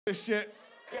This shit.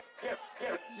 Yeah,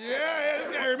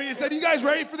 this guy heard me. He said, "You guys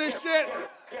ready for this shit?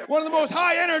 One of the most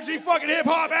high energy fucking hip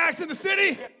hop acts in the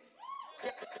city.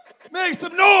 Make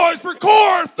some noise for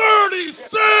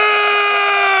Kohr36!"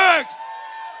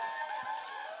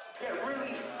 Get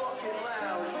really fucking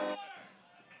loud.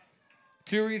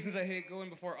 2 reasons I hate going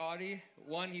before Audie.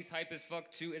 1, he's hype as fuck.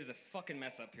 2, it is a fucking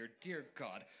mess up here. Dear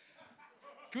God.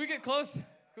 Can we get close?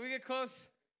 Can we get close?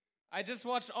 I just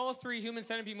watched all 3 Human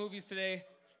Centipede movies today.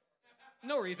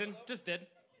 No reason, just did.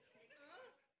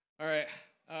 All right,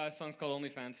 this song's called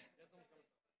OnlyFans.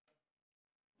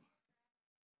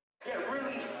 Get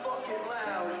really fucking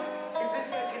loud. Cause this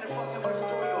guy's gonna fucking work for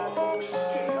you a whole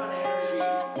shit ton of energy.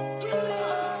 Give it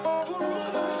up for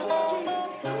motherfucking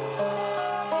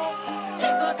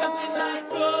It goes something like,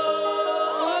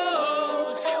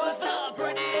 oh, she was the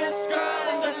prettiest girl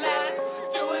in the land,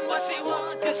 doing what she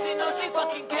want, cause she knows she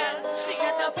fucking can. She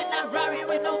end up in that Rari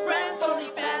with no friends,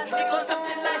 only fans. It goes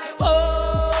something like,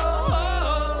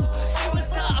 oh, she was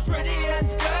the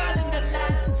prettiest girl in the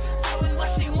land, doing what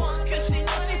she want, cause she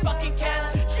knows she fucking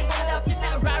can. She end up in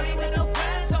that Rari with no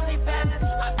friends, only fans.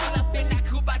 I pull up in that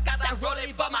coupe, I got that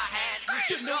rollie by my hand.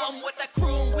 You know I'm with the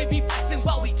crew, and we be flexing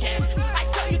while we can. I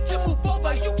tell you to move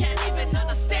over, you can't even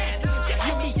understand. You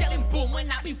hear me yelling boom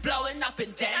when I be blowing up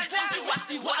and down. You watch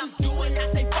me what I'm doing, I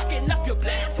say fucking up your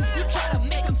plans. You try to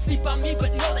make them sleep on me,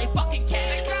 but no they fucking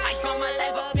can't. I call my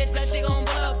life a bitch, but she gon'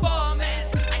 pull up for man.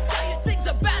 I tell you things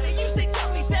about it, you say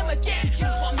tell me them again. You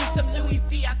want me some Louis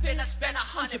V, I finna spend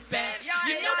 100 bands.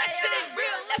 You know that shit ain't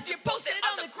real unless you post it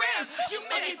on the gram. You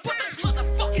made me put this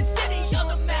motherfucking city on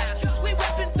the map. We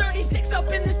rapping 36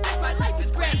 up in this bitch, my life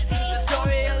is grand. The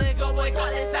story of the go boy, call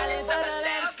it Silence of the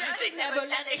Lambs. They never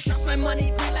let they shots my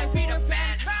money green like Peter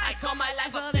Pan. I call my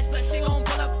life a bitch, but she gon'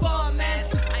 pull up for man.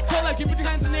 I Hold up, can you put your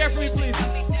hands in the air for me, please?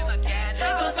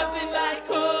 it goes something like,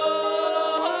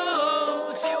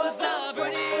 oh, she was the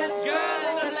prettiest girl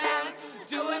in the land,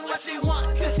 doing what she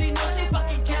want, cause she knows she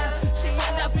fucking can. She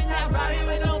end up in that Rari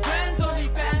with no friends, only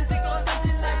fans. It goes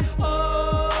something like,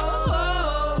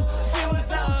 oh, she was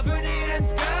the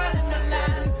prettiest girl in the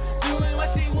land, doing what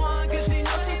she want, cause she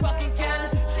knows she fucking can.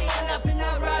 She end up in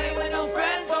that Rari with no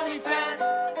friends, only fans.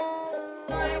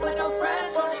 Rari with no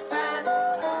friends, only fans.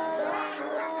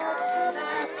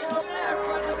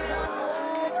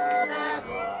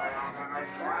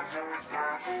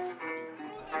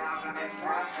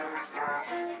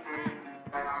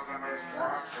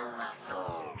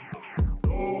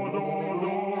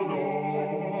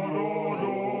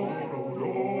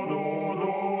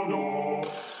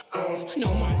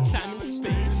 No more time and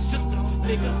space, just a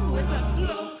figure with a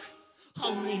cloak.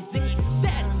 Only thing he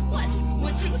said was,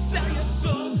 would you sell your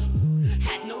soul?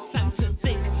 Had no time to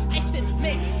think, I said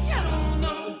maybe, I don't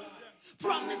know.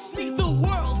 Promise me the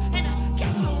world and a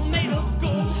castle made of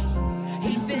gold.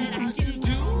 He said I can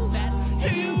do that,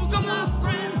 here you go my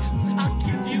friend. I'll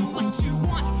give you what you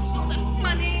want, all the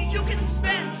money you can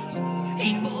spend.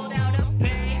 He pulled out a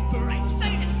paper, I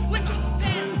signed it with a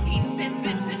pen. He said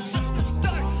this is just the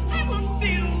start, I will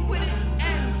see you when it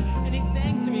ends. And he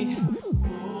sang to me.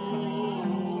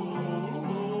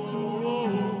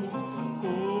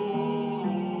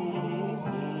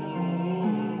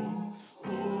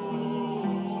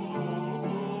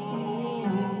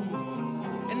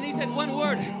 And then he said one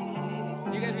word.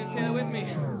 You guys gonna say that with me?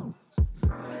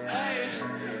 Hey,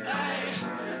 hey,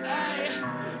 hey,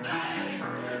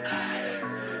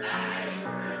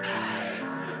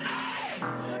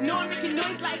 no one making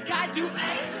noise like I do,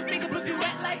 ayy. Make a pussy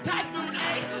wet like typhoon,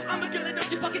 ayy. I'm a killer,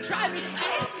 don't you fucking try me,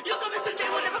 ayy. You'll go miss a day,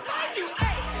 we'll never find you,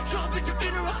 ayy. Show up at your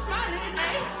funeral smiling,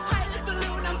 ayy. High like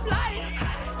balloon, I'm flying.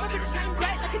 My future shine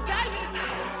bright like a diamond.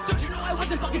 Don't you know I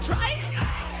wasn't fucking trying?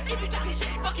 If you talking shit,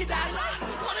 fucking die like.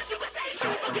 All the super safe,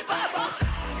 shoot fucking fireballs.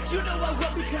 You know I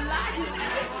will be colliding,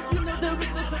 ayy. You know the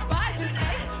risk of surviving,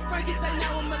 ayy. Frankenstein,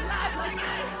 now I'm alive, like,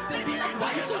 they be like,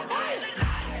 why you so violent?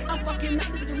 I'm fucking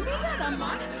up into me that I'm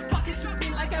on. Pockets too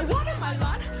clean like I water my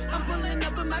lawn. I'm pulling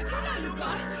up in my car, now you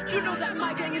gone. You know that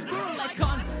my gang is brutal like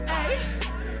Con, ayy.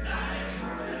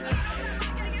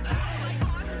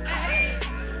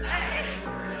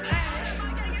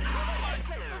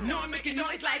 No one making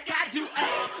noise like I do,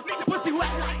 ayy. Make the pussy wet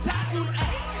like typhoon,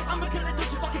 ayy. I'm a killer,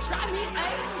 don't you fucking try me,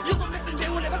 ayy. You gon' miss a day,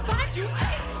 we'll never find you,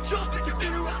 ayy. Show up at your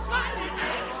funeral smiling,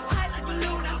 ayy. High like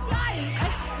balloon, I'm flying,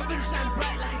 ayy. My future shine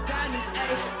bright like a diamond,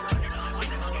 ayy. Don't you know I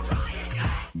wasn't fucking trying,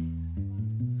 ayy.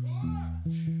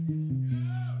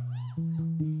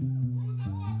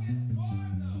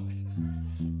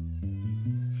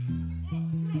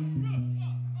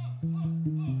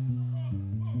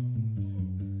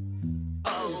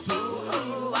 Oh,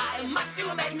 boo-hoo, I must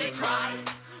you make me cry.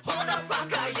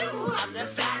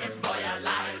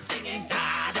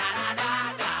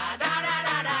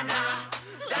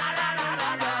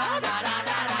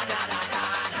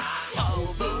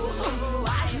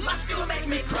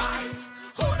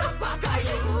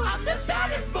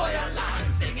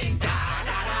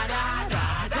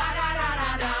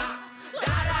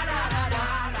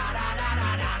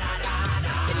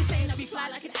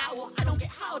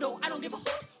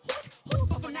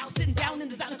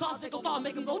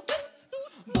 make them go.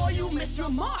 Boy, you missed your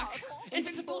mark.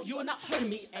 Invincible, you are not hurting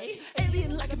me, eh?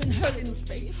 Alien like I've been hurling in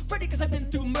space. Pretty cause I've been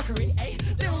through Mercury, eh?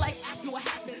 They don't like asking what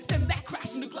happened. Stand back,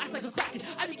 crashing the glass like a kraken.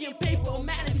 I be getting paid for a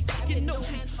man and be second. No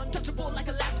hand, untouchable like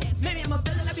a lap. Maybe I'm a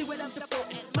villain, I be with up to the phone.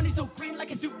 Money so green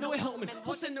like a suit, no way home.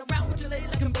 Horsing around with your lady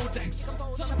like I'm Bojack.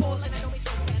 So I'm bold like I don't make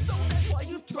jokes. Why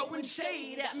you throwing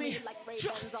shade at me?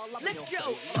 Let's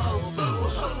go. Oh, boo,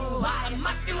 hoo, why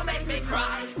must you make me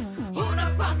cry? Who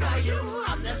the fuck are you?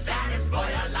 I'm the saddest boy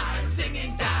alive,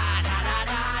 singing da da da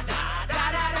da da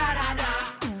da da da da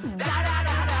da da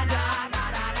da da da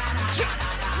da da.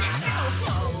 Let's go.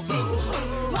 Oh, boo,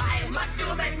 hoo, why must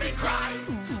you make me cry?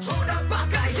 Who the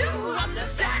fuck are you? I'm the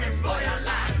saddest boy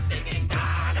alive, singing da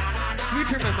da da da. Can you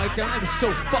turn my mic down? I'm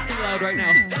so fucking loud right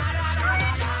now.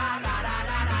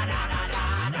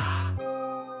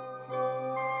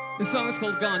 This song is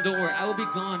called Gone. Don't worry, I will be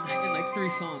gone in like 3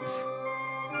 songs.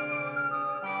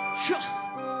 Sure.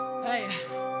 Hey.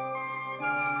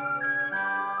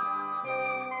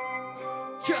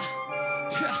 Sure.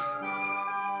 Sure.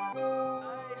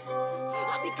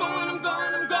 I'll be gone, I'm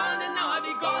gone, I'm gone, and now I'll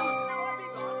be gone.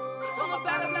 I'm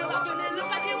about to blow up and it looks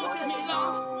like it won't take me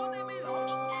long.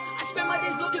 I spend my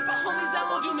days looking for homies that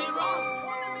won't do me wrong.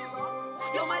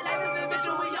 Yo, my life is a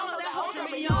vigil, we all know that whole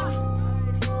turn me on.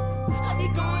 I'll be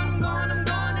gone, I'm gone, I'm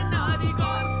gone, and now I'll be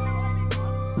gone.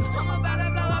 I'm about to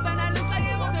blow up and it looks like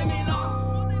it won't take me long.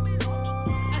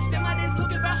 I spend my days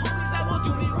looking for homies that won't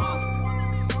do me wrong.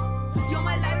 Yo,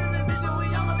 my life is a vigil, we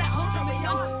all know that whole turn me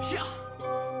on.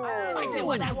 I did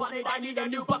what I wanted, I need a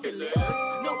new bucket list.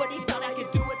 Nobody thought I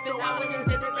could do it, then I went and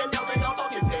did it, and now they all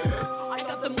fucking pissed. I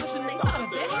got the motion, they thought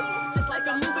of it. Just like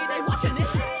a movie, they watching it.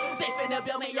 They finna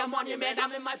build me a monument,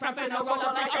 I'm in my prime, finna roll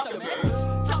up like Optimus.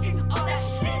 Talking all that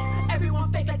shit,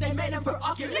 everyone fake like they made them for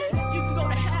Oculus. You can go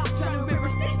to hell, turning river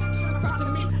sticks, swim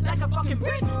crossing me like a fucking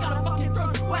bridge. Got a fucking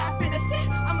throne, where I finna sit.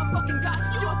 I'm a fucking god,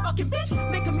 you a fucking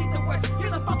bitch. Make them eat the words,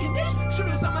 here's a fucking dish.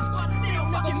 Shooters on my squad, they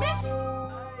don't fucking miss.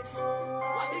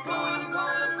 I be gone, I'm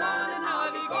gone, I'm gone, and now I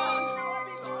be gone.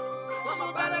 I'm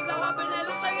about to blow up and it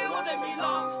looks like it won't take me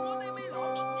long.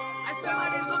 I spend my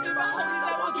days looking for homies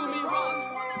that won't do me wrong.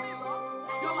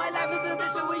 Yo, my life is a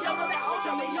bitch and we all know that whole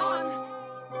turn me on.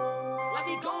 I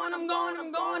be gone, I'm gone,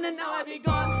 I'm gone, and now I be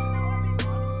gone.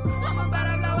 I'm about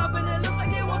to blow up and it looks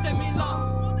like it won't take me long.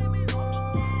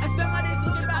 I spend my days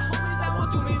looking for homies that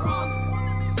won't do me wrong.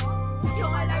 Yo,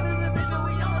 my life is a bitch and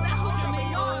we all know that whole turn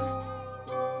me on.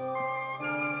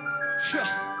 Sure.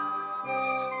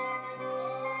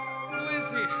 Who is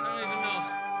he? I don't even know.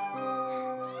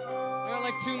 I got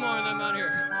like 2 more and I'm out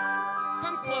here.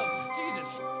 Come close.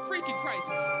 Jesus freaking Christ.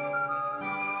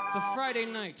 It's a Friday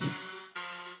night.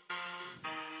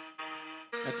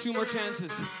 Got 2 more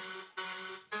chances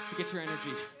to get your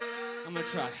energy. I'm gonna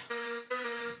try.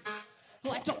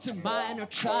 Well, I talked to my inner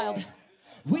child.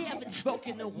 We haven't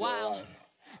spoken in a while.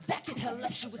 That kid hella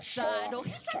suicidal.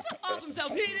 He tried to off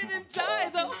himself, he didn't die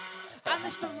though. I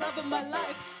miss the love of my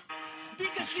life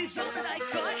because she's all that I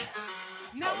got.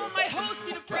 Now will my host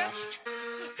be depressed?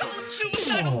 Call him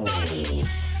suicidal thoughts.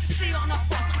 She on a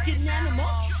force like an animal.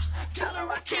 Tell her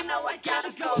I can't, now I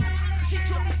gotta go. She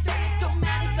told me say it don't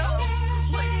matter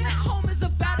though. Waiting at home is a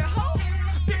better hoe.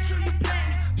 Bitch, who you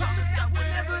playing? Promised I would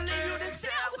never leave you, then say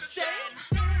I was staying.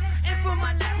 And for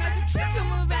my life, I had to trick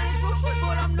him a vanish real quick,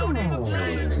 but I'm no neighbor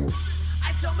playing.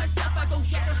 I told myself I gon'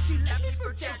 get her, she left me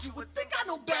for dead. You would think I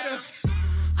know better.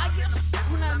 I get upset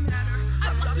when I met her.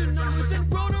 I loved her number, then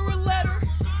wrote her a letter.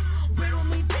 Riddle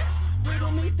me this,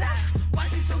 riddle me that. Why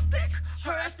she so thick?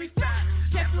 Her ass be fat.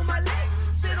 Can't feel my legs,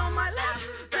 sit on my lap.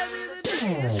 Every the day,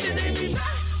 she made me mad.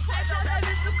 I told that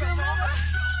bitch to come over.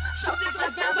 So thick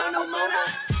like vampire, no Mona.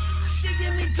 She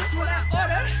give me just what I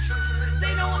ordered.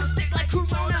 They know I'm sick like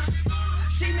Corona.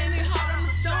 She made me hard on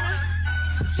the stoner.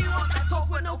 She want that coke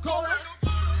with no cola.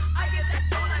 I get that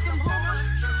tone like I'm Homer.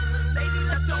 Lady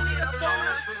left, don't need a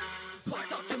boner. I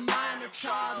talk to my inner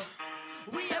child.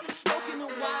 We haven't spoken in a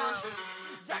while.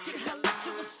 That kid hella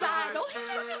suicidal. He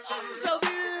tried to off himself, he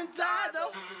didn't die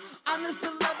though. I miss the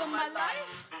love of my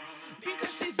life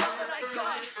because she's all that I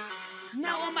got.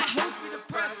 Now I might host be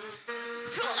depressed.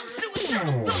 Call him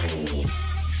suicidal thoughts.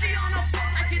 She on a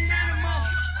phone like an animal.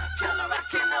 Tell her I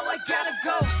can't, now I gotta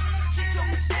go. She told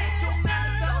me stay, it don't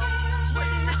matter though.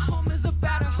 Waiting at home is a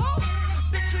better hoe.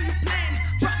 Bitch, who you playing?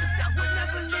 Promised I would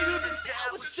never leave you, then say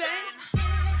I was staying.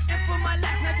 And for my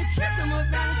last night to trip, I'm a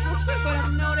vanish real quick, but I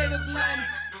know they the blame.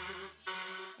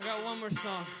 I got one more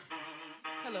song.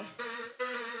 Hello.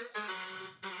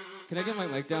 Can I get my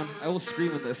mic down? I will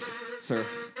scream in this, sir.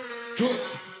 Yeah.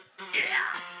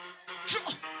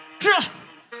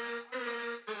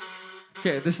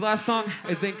 Okay, this last song,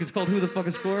 I think, is called Who the Fuck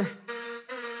is Kohr?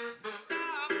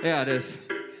 Yeah, it is.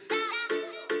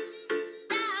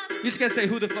 You just gotta say,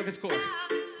 who the fuck is Kohr?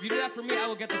 If you do that for me, I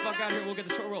will get the fuck out of here, we'll get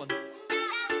the show rolling.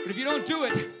 But if you don't do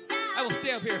it, I will stay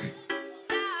up here.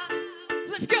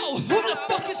 Let's go! Who the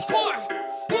fuck is Kohr?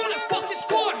 Who the fuck is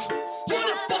Kohr? Who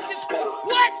the fuck is Kohr?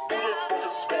 What?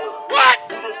 What?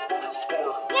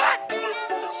 What?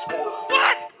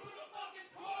 What?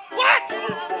 What?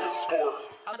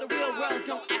 How the real world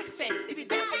don't act fake. They be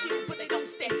there for you, but they don't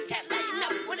stay. Can't lighten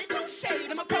up when they throw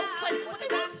shade. I'm a proclaim what they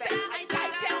won't say. I ain't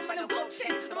tied down, but I won't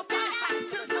change. I'm a fly high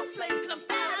till there's no flames, cause I'm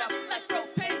fired up like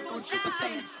propane. Going super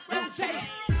saiyan, rose.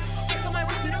 Ice on my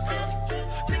wrist in a coat.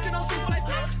 Thinking I'll sleep while I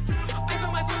float. I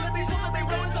throw my foot at these holes that they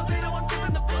rolling, so they know I'm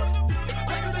keeping the boat.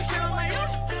 I do this shit on my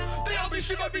own. They all be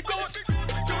shit, I be ghost.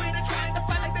 Join the trying to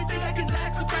fight like they think I can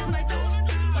die, surprise when I don't.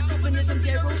 My confidence, I'm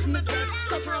dead, rose from the dead.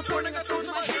 Thoughts are important, I got those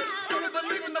in my head. Started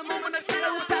believing the moment I said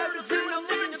I was tired of dreaming, I'm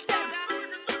living instead.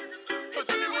 Has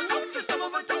anyone noticed I'm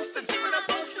overdosing, sipping up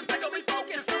potions, they got me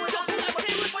focused. Don't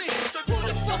collaborate with me. Who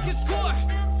the fuck is Kohr?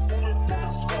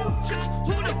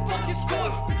 Who the fuck is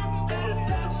Kohr?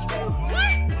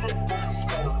 What?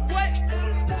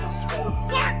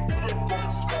 What?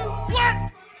 What?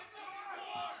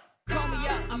 Call me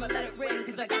up, I'ma let it ring,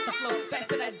 cause I got the flow. Best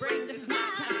that I'd bring, this is my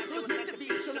time. It was meant to be,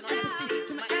 show no empathy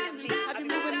to my enemies. I've been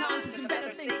moving on to some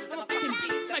better things. I'm a fucking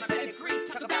beast, my pedigree.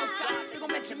 Talk about God, they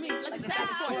gon' mention me like this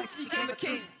S2E4 became a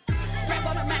king. Rap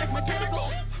automatic,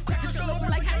 mechanical. Crack your skull open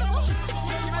like Hannibal.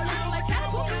 Watching my level like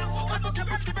catapult. I'm fucking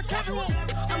bitch, keep it casual.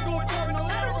 I'm going for no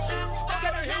lateral. I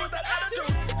gotta hit with that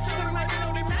attitude. Doing my read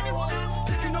only manual.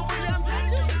 Taking over, yeah, I'm glad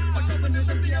to. My confidence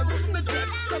empty, I rose from the dead.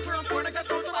 That's where I'm born, I got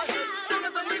those in my head.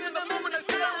 Started believing the moment I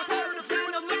said I was tired of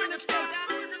dreaming, I'm living instead.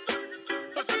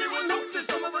 Has anyone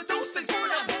noticed I'm overdosing?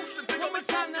 Pouring out potions, the moment's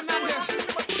time, I'm out here.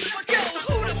 Let's go!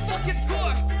 Who the fuck is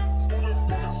Kohr?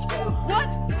 What?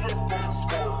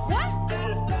 What?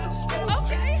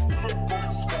 Okay.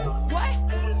 What?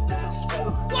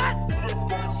 What?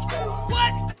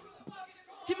 What?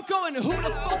 Keep it going. Who the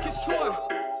fuck is Kohr?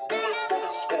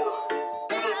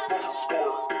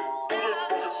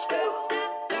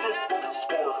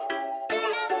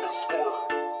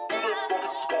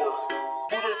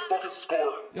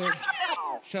 Yo,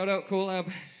 shout out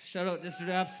Collab, shout out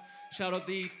Diss-Or-Daps, shout out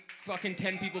the fucking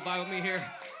 10 people vibe with me here.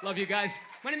 Love you guys.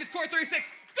 My name is Kohr36.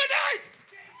 Good night!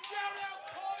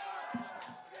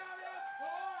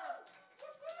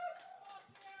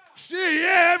 Shit,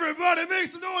 yeah, everybody, make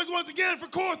some noise once again for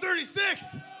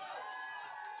Kohr36.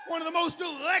 One of the most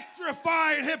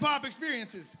electrifying hip-hop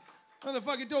experiences. One of the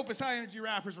fucking dopest high-energy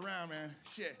rappers around, man.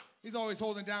 Shit, he's always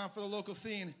holding down for the local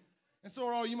scene. And so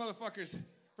are all you motherfuckers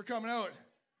for coming out.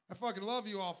 I fucking love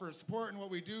you all for supporting what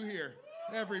we do here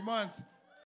every month.